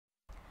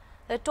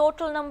The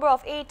total number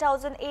of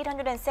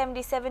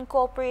 8,877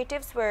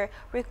 cooperatives were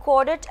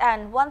recorded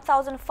and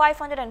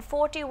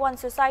 1,541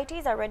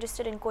 societies are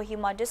registered in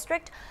Kohima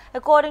district,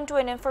 according to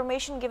an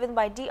information given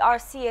by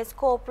DRCS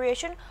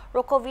Corporation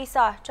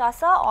Rokovisa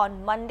Chasa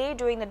on Monday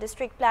during the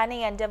District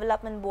Planning and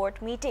Development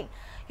Board meeting.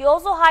 He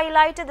also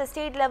highlighted the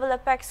state-level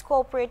Apex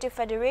Cooperative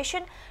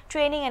Federation,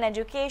 training and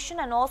education,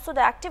 and also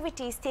the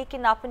activities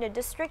taken up in the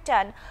district,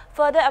 and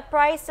further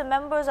apprised the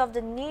members of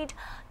the need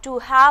to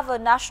have a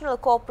national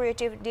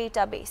cooperative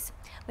database.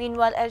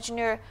 Meanwhile,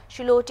 Engineer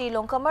Shiloti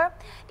Lonkamar,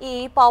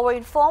 EE Power,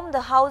 informed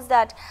the House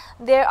that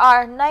there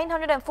are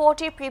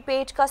 940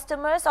 prepaid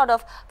customers out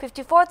of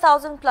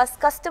 54,000 plus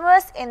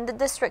customers in the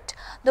district.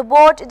 The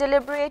board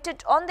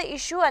deliberated on the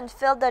issue and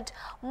felt that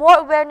more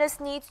awareness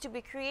needs to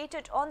be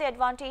created on the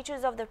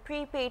advantages of the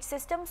prepaid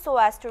system so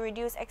as to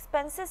reduce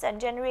expenses and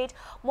generate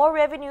more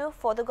revenue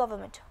for the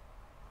government.